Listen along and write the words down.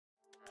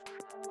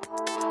Hello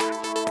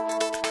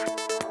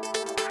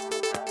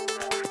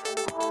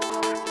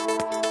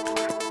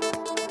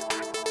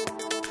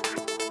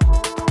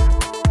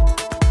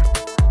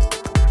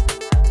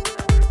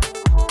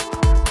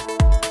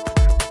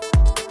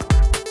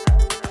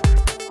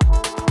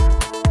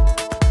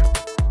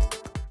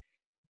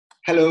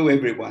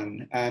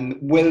everyone, and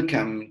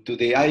welcome to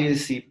the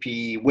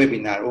ISCP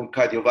webinar on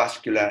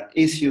cardiovascular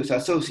issues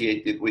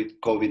associated with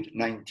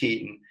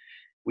COVID-19,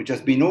 which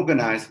has been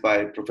organized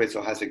by Professor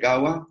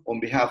Hasegawa on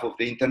behalf of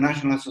the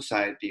International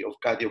Society of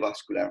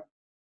Cardiovascular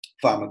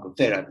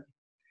Pharmacotherapy.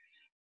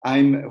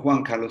 I'm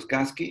Juan Carlos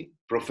Gasky,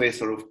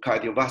 Professor of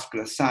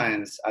Cardiovascular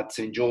Science at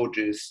St.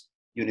 George's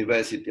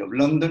University of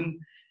London,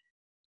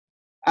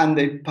 and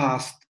a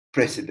past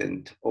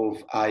president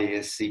of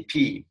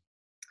ISCP.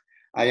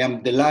 I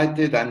am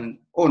delighted and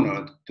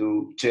honored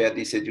to chair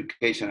this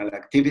educational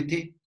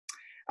activity,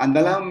 and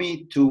allow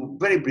me to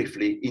very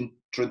briefly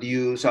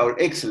introduce our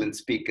excellent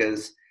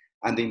speakers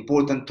and the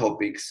important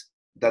topics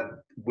that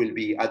will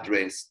be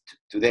addressed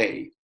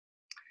today.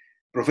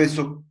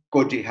 Professor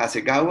Koji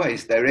Hasegawa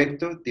is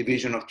Director,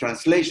 Division of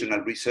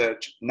Translational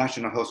Research,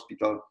 National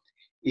Hospital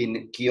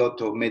in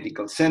Kyoto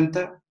Medical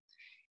Center.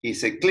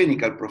 He's a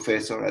clinical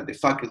professor at the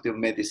Faculty of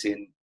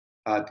Medicine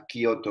at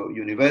Kyoto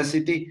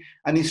University,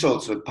 and is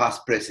also a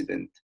past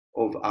president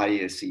of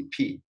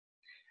ISCP.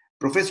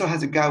 Professor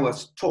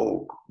Hasegawa's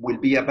talk will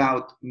be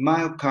about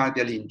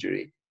myocardial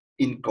injury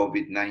in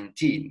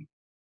COVID-19.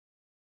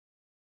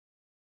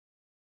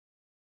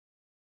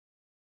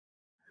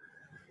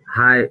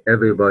 Hi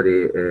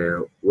everybody,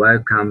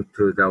 welcome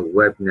to the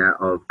webinar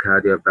of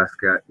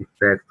cardiovascular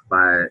effects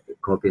by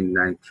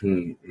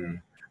COVID-19.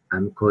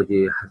 I'm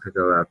Koji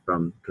Hasegawa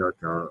from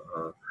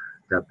Kyoto,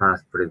 the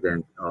past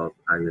president of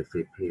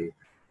ISCP.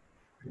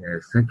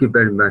 Thank you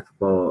very much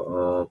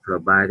for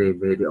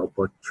providing me the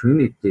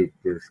opportunity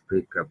to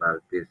speak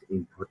about this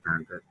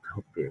important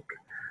topic.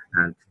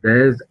 And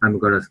today I'm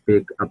going to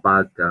speak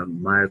about the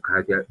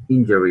myocardial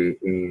injury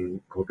in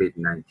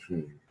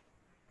COVID-19.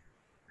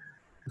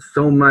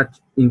 So much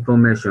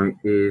information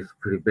is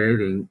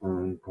prevailing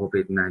on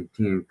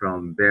COVID-19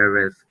 from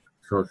various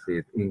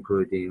sources,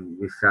 including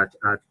research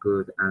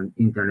articles and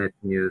internet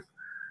news.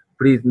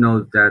 Please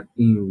note that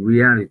in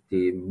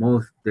reality,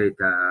 most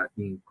data are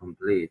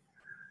incomplete.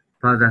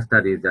 Further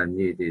studies are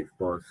needed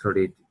for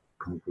solid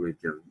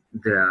conclusion.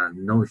 There are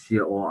no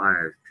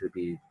COIs to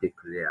be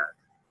declared.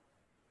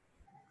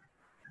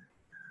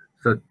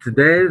 So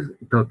today's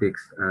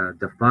topics,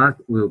 the first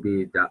will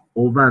be the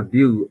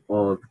overview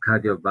of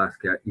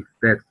cardiovascular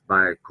effects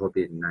by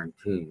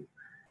COVID-19.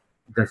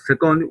 The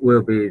second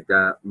will be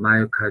the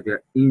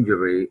myocardial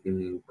injury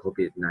in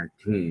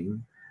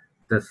COVID-19.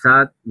 The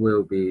third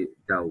will be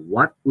the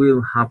what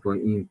will happen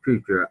in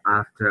future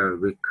after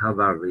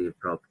recovery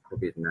from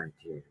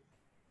COVID-19.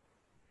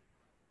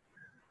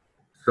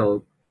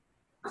 So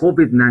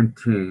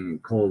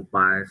COVID-19, caused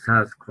by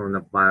SARS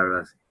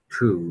coronavirus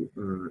 2,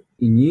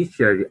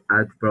 initially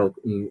outbroke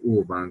in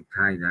Wuhan,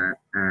 China,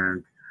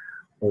 and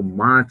on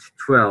March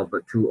 12,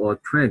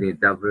 2020,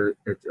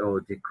 WHO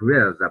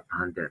declared the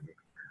pandemic.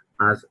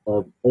 As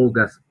of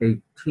August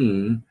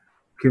 18,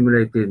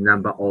 cumulative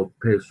number of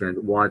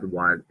patients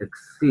worldwide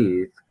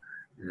exceeds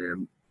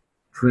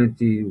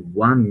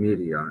 21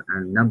 million,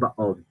 and number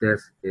of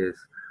deaths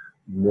is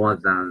more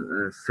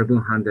than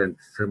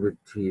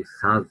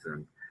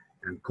 770,000.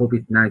 And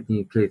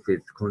COVID-19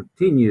 cases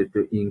continue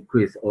to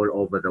increase all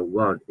over the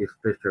world,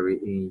 especially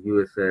in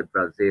USA,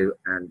 Brazil,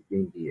 and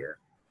India.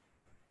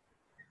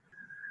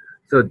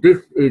 So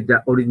this is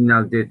the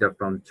original data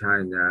from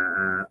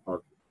China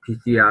of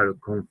PCR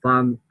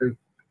confirmed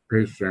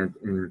patient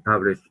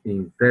published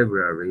in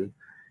February,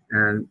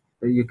 and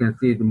you can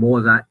see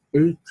more than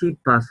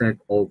 80%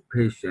 of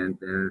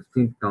patients'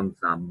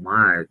 symptoms are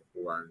mild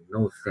or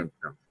no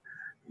symptoms,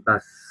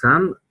 but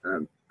some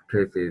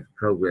cases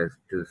progress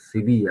to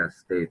severe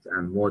states,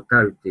 and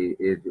mortality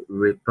is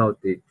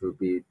reported to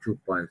be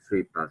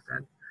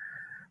 2.3%.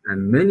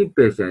 And many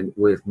patients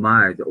with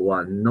mild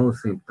or no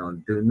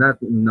symptoms do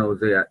not know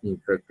they are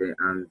infected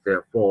and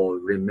therefore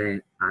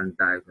remain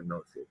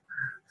undiagnosed.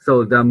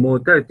 So the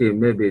mortality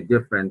may be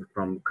different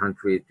from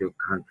country to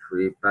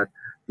country, but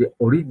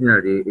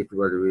originally it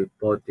was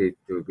reported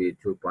to be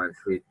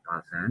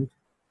 2.3%.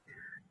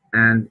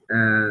 And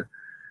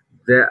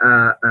there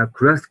are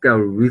classical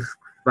risk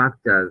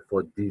factors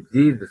for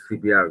disease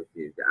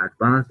severity: the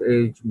advanced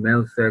age,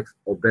 male sex,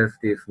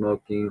 obesity,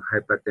 smoking,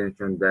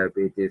 hypertension,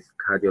 diabetes,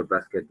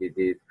 cardiovascular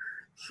disease,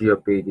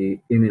 COPD,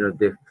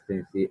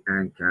 immunodeficiency,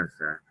 and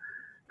cancer.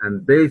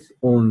 And based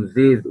on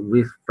these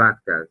risk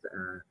factors,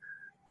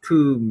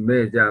 two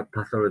major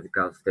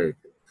pathological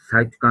states,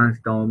 cytokine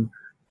storm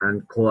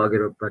and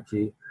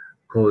coagulopathy,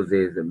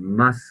 causes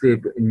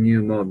massive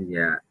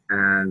pneumonia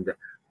and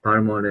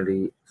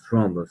pulmonary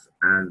thrombus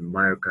and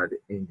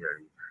myocardial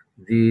injury.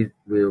 These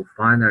will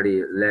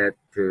finally lead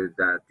to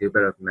the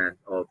development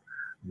of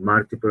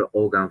multiple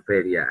organ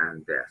failure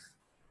and death.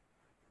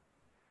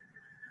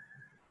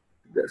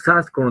 The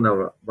SARS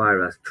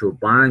coronavirus 2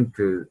 binds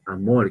to a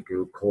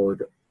molecule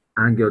called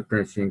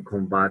angiotensin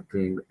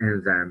converting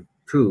enzyme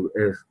 2,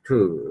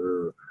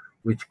 S2,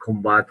 which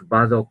convert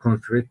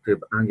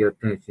vasoconstrictive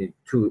angiotensin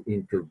 2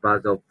 into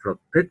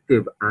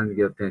vasoprotective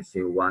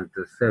angiotensin 1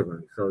 to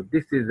 7. So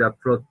this is a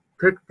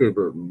protective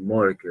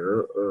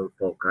molecule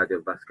for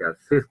cardiovascular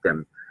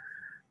system.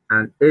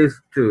 And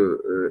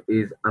S2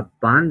 is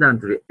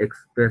abundantly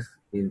expressed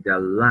in the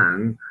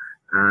lung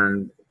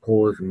and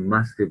cause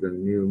massive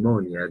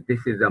pneumonia.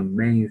 This is a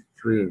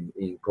mainstream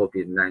in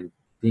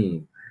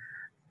COVID-19.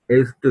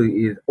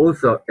 S2 is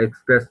also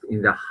expressed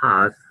in the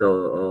heart,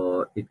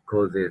 so it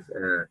causes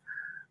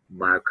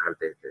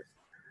myocarditis.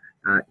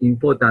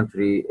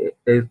 Importantly,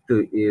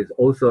 S2 is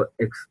also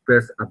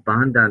expressed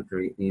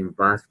abundantly in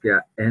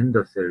vascular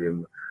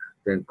endothelium,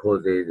 then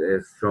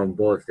causes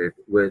thrombosis,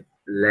 which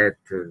led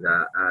to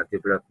the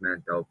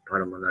development of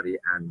pulmonary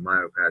and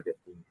myocardial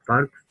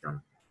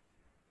infarction.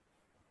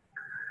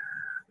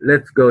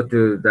 Let's go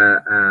to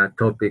the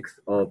topics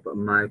of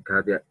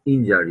myocardial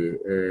injury.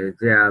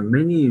 There are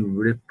many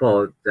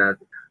reports that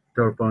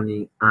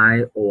troponin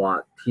I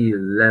or T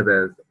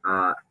levels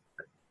are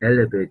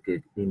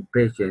elevated in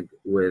patients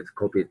with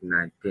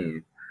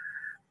COVID-19.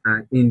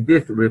 And in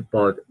this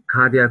report,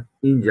 cardiac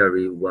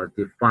injury was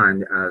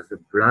defined as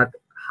blood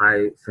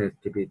high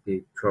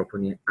sensitivity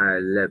troponin I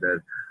level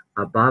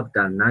above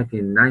the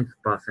 99th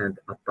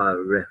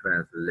upper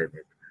reference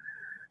limit.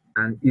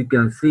 And you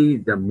can see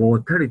the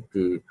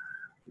mortality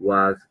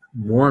was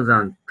more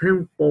than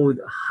 10-fold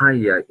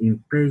higher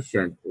in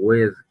patients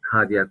with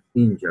cardiac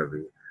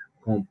injury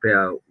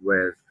compared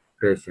with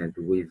patients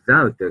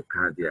without a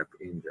cardiac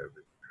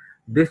injury.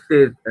 This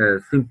is a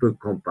simple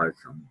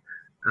comparison.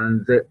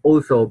 And they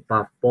also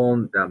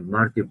performed the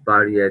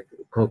multivariate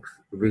Cox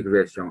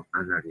regression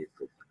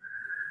analysis.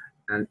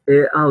 And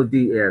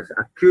ARDS,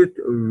 acute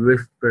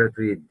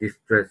respiratory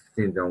distress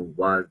syndrome,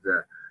 was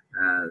the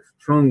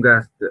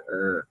strongest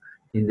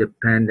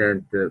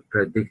independent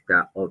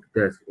predictor of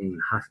death in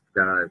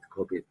hospitalized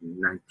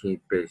COVID-19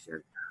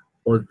 patients.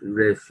 Odds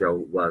ratio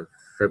was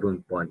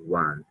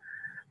 7.1.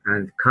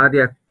 And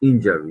cardiac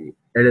injury,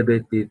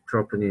 elevated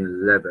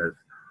troponin levels,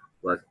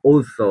 was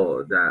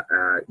also the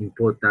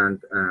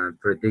important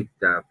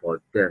predictor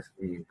for death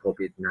in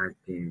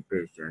COVID-19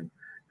 patients,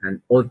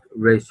 and odds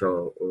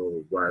ratio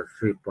was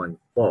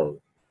 3.4.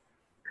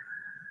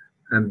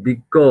 And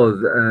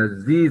because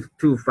these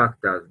two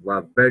factors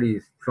were very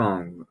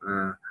strong,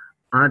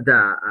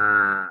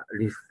 other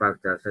risk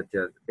factors such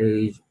as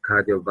age,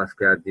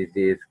 cardiovascular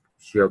disease,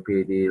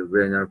 COPD,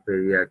 renal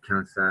failure,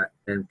 cancer,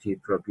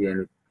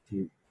 NT-proBNP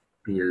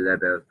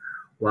levels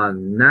were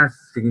not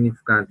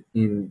significant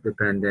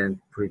independent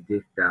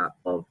predictor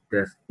of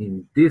death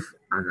in this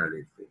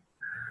analysis.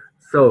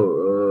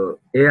 So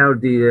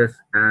ARDS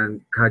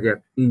and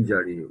cardiac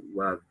injury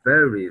were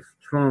very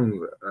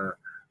strong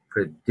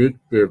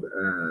predictive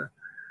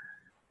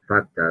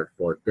factors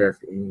for death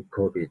in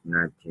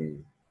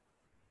COVID-19.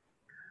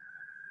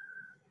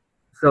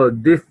 So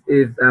this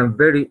is a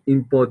very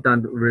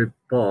important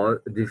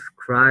report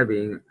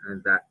describing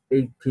the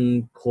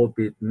 18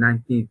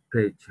 COVID-19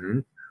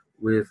 patients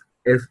with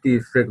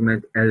ST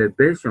segment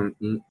elevation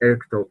in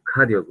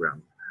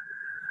electrocardiogram.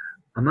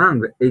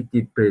 Among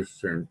 80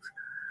 patients,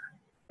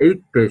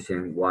 8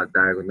 patients were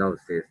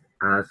diagnosed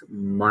as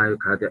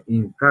myocardial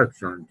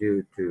infarction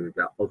due to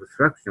the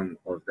obstruction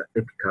of the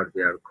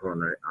epicardial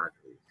coronary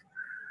arteries.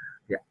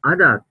 The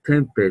other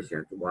 10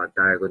 patients were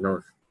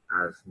diagnosed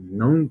as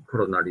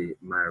non-coronary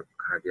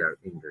myocardial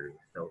injury,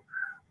 so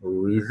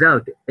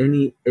without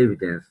any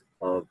evidence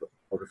of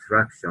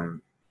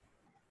obstruction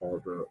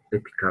of the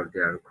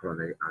epicardial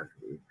coronary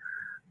artery.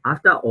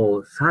 After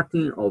all,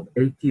 13 of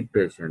 80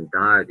 patients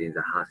died in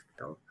the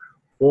hospital,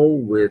 4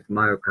 with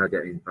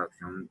myocardial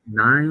infarction,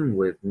 9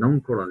 with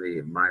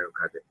non-coronary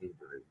myocardial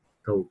injury.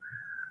 So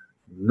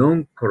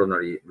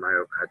non-coronary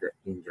myocardial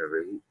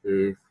injury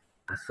is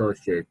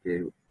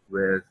associated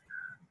with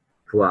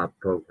poor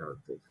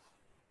prognosis.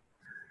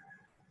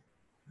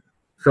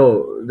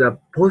 So the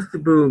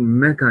possible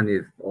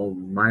mechanism of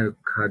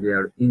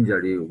myocardial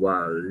injury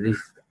were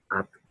listed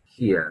up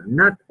here.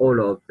 Not all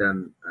of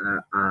them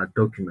are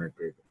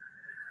documented.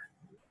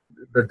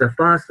 But the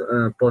first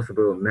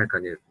possible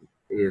mechanism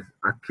is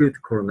acute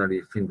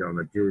coronary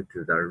syndrome due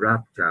to the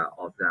rupture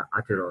of the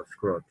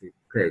atherosclerotic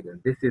plate.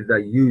 And this is the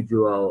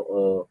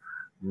usual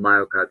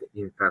myocardial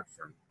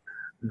infarction.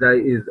 There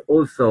is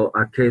also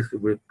a case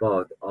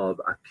report of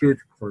acute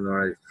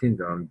coronary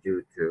syndrome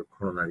due to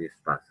coronary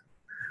spasm.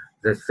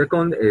 The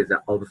second is the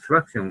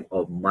obstruction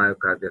of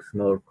myocardial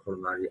small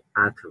coronary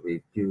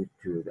artery due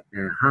to the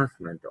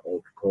enhancement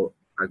of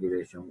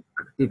coagulation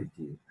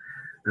activity.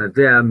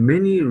 There are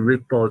many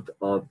reports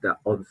of the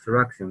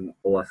obstruction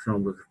or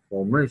thrombus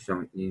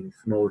formation in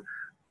small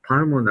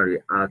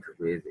pulmonary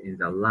arteries in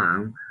the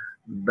lung,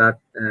 but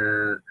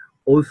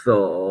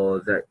also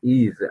there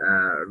is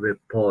a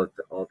report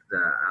of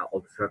the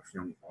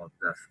obstruction of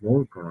the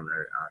small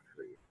coronary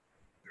artery.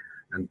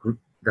 And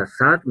the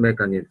third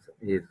mechanism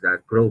is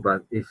the global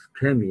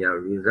ischemia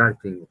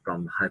resulting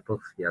from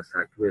hypoxia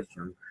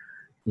circulation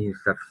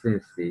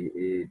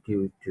insufficiency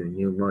due to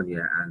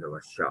pneumonia and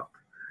or shock.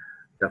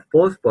 The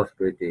fourth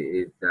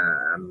possibility is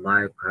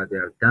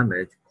myocardial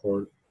damage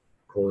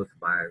caused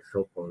by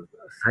so-called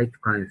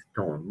cytokine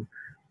storm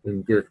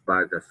induced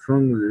by the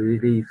strong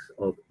release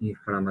of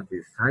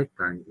inflammatory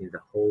cytokine in the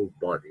whole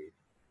body.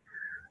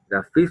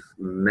 The fifth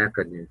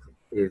mechanism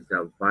is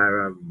the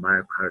viral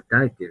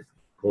myocarditis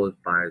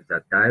caused by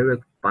the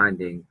direct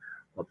binding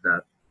of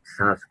the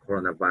SARS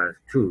coronavirus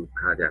to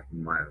cardiac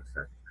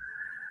myocytes.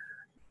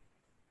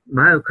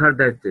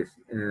 Myocarditis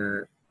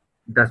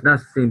does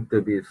not seem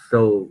to be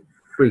so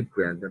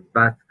frequent,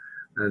 but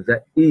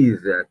there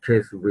is a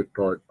case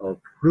report of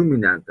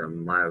fulminant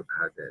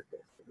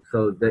myocarditis.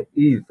 So there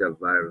is a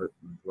viral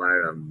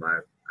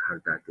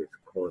myocarditis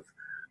caused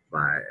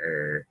by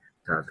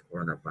SARS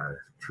coronavirus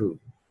 2.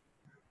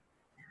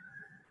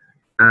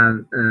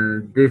 And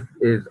this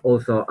is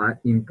also an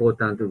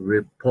important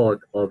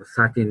report of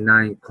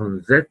 39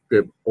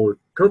 consecutive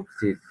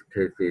autopsy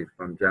cases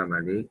from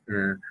Germany.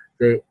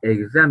 They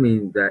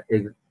examined the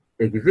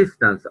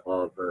existence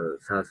of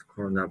SARS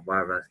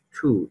coronavirus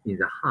 2 in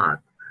the heart.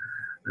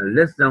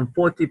 Less than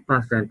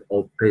 40%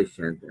 of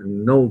patients,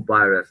 no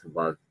virus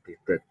was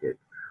detected.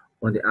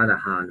 On the other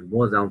hand,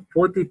 more than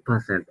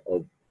 40%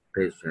 of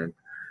patients,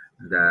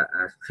 the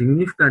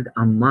significant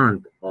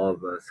amount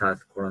of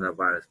SARS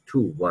coronavirus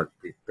 2 was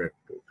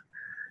detected.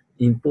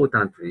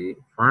 Importantly,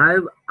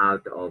 5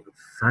 out of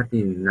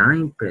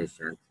 39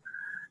 patients,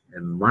 a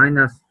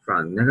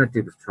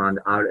negative strand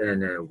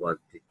RNA was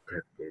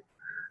detected.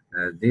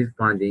 These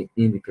findings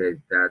indicate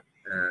that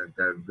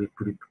the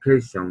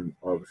replication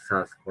of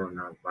SARS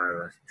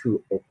coronavirus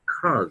 2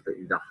 occurs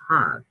in the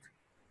heart.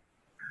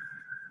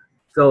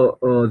 So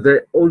they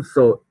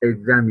also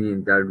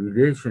examine the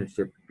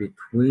relationship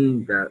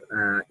between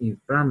the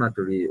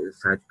inflammatory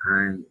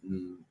cytokine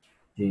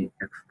gene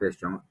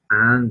expression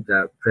and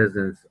the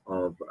presence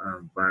of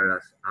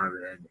virus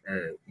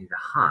RNA in the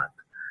heart.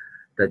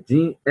 The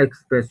gene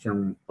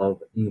expression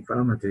of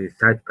inflammatory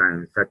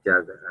cytokines such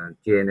as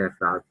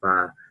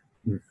TNF-alpha,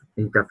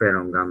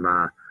 interferon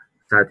gamma,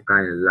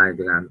 cytokine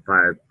ligand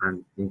 5,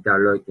 and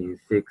interleukin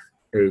 6,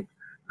 8,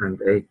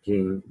 and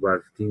 18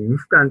 was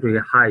significantly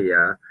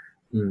higher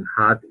in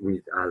heart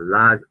with a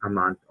large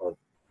amount of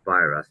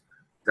virus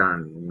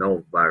than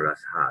no virus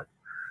had.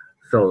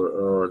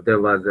 So there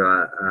was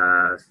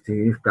a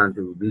significant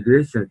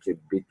relationship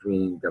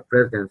between the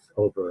presence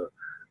of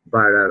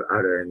viral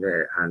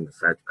RNA and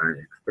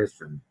cytokine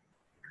expression.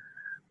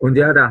 On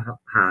the other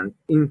hand,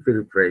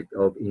 infiltrate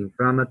of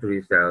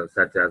inflammatory cells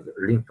such as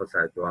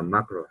lymphocytes or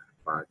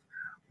macrophage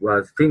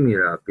was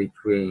similar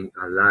between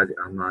a large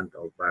amount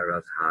of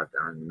virus had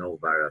and no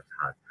virus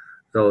had.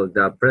 So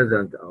the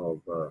presence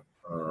of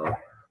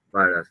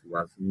virus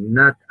was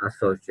not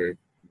associated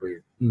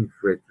with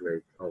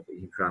infiltrate of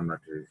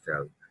inflammatory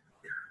cells.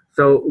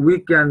 So we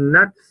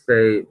cannot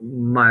say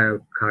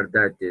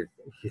myocarditis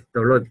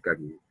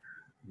histologically,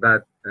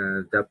 but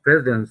the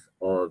presence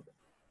of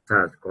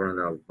SARS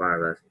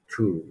coronavirus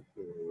 2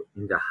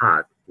 in the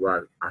heart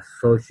was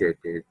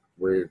associated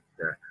with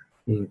the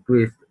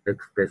increased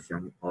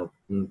expression of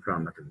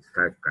inflammatory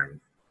cytokines.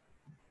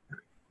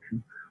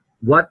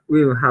 What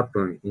will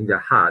happen in the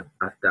heart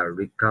after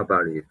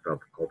recovery from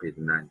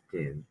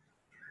COVID-19?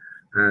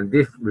 And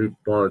this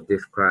report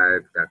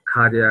describes the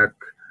cardiac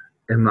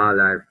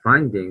MRI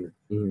findings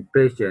in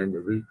patients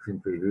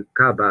recently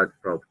recovered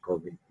from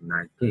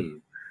COVID-19.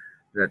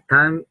 The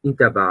time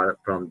interval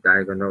from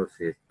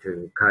diagnosis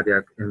to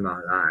cardiac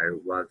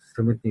MRI was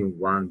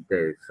 71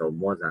 days, so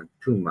more than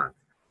 2 months.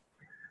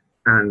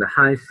 And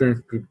high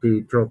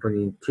sensitivity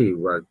troponin T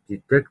was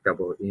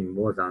detectable in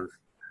more than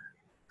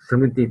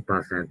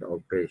 70%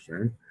 of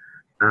patients.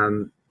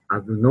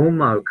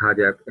 Abnormal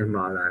cardiac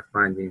MRI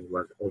finding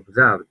was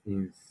observed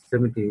in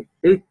 78%.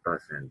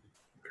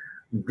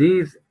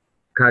 These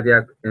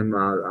cardiac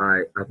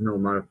MRI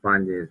abnormal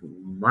findings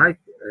might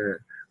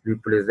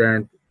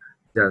represent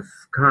the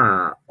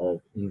scar of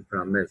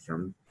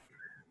inflammation,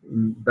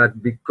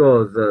 but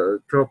because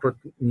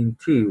troponin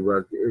T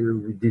was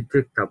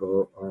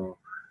detectable,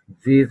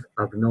 these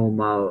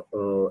abnormal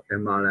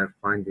MRI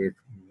findings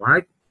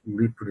might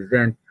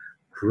represent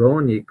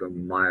chronic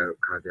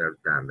myocardial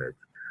damage.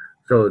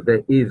 So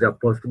there is a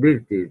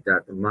possibility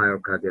that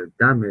myocardial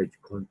damage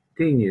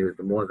continues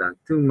more than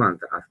 2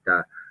 months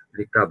after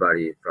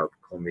recovery from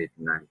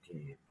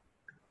COVID-19.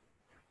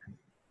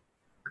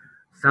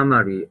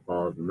 Summary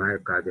of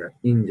myocardial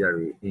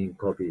injury in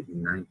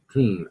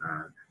COVID-19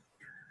 are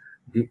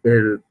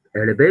the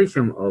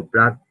elevation of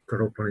blood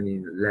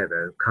troponin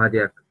level.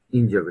 Cardiac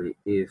injury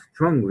is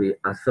strongly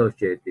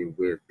associated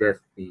with death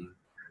in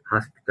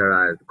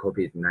hospitalized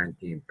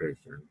COVID-19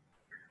 patients.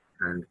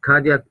 And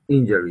cardiac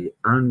injury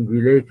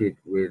unrelated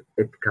with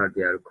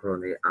epicardial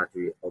coronary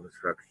artery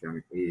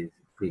obstruction is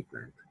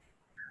frequent.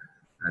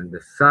 And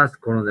the SARS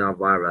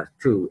coronavirus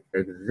 2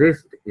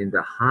 exists in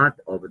the heart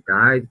of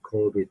died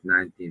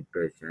COVID-19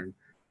 patient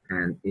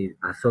and is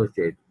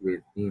associated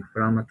with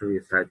inflammatory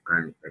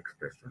cytokine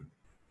expression.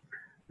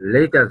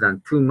 Later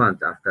than 2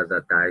 months after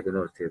the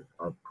diagnosis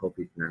of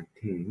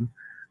COVID-19,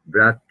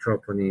 blood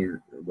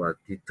troponin was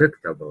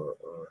detectable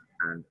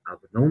and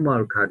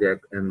abnormal cardiac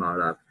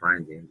MRI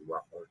findings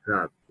were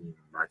observed in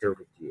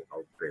majority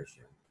of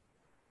patients.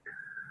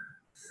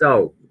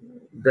 So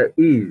there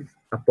is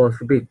a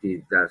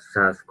possibility that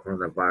SARS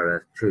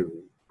coronavirus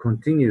 2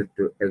 continues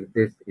to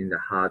exist in the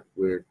heart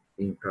with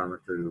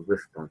inflammatory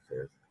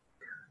responses.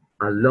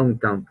 A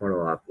long-term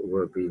follow-up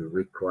will be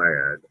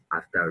required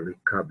after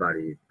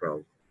recovery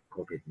from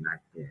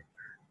COVID-19.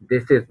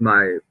 This is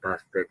my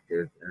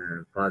perspective,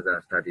 and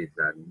further studies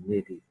are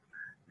needed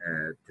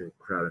to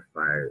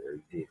clarify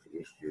this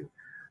issue.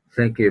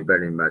 Thank you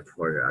very much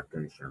for your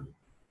attention.